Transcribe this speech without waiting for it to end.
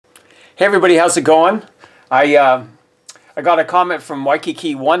Hey everybody, how's it going? I got a comment from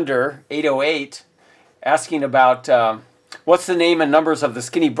Waikiki Wonder 808 asking about what's the name and numbers of the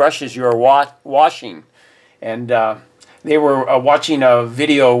skinny brushes you are washing, and they were watching a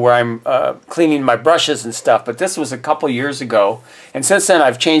video where I'm cleaning my brushes and stuff, but this was a couple years ago, and since then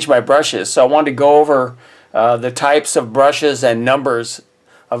I've changed my brushes, so I wanted to go over the types of brushes and numbers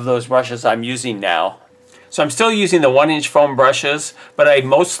of those brushes I'm using now. So I'm still using the 1-inch foam brushes, but I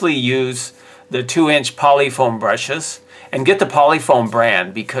mostly use the 2-inch polyfoam brushes. And get the polyfoam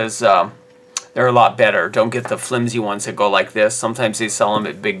brand because they're a lot better. Don't get the flimsy ones that go like this. Sometimes they sell them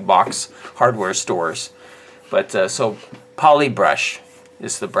at big box hardware stores. But so Polybrush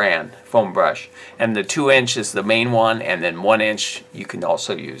is the brand, foam brush. And the 2-inch is the main one, and then 1-inch you can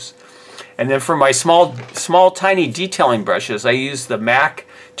also use. And then for my small tiny detailing brushes, I use the Mack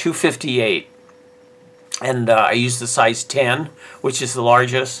 258. And I use the size 10, which is the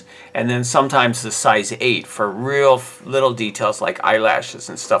largest, and then sometimes the size 8 for real little details like eyelashes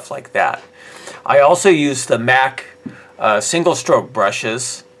and stuff like that. I also use the Mack single stroke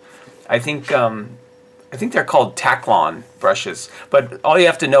brushes. I think they're called Taklon brushes, but all you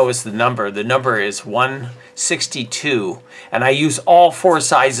have to know is the number. The number is 162, and I use all 4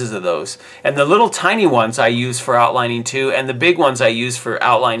 sizes of those. And the little tiny ones I use for outlining too, and the big ones I use for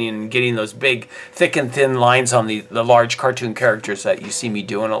outlining and getting those big, thick and thin lines on the large cartoon characters that you see me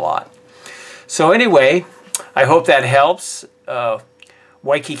doing a lot. So anyway, I hope that helps.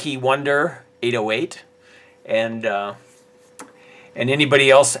 Waikiki Wonder 808, and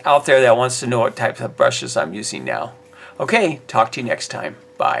anybody else out there that wants to know what types of brushes I'm using now. Okay, talk to you next time.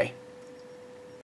 Bye.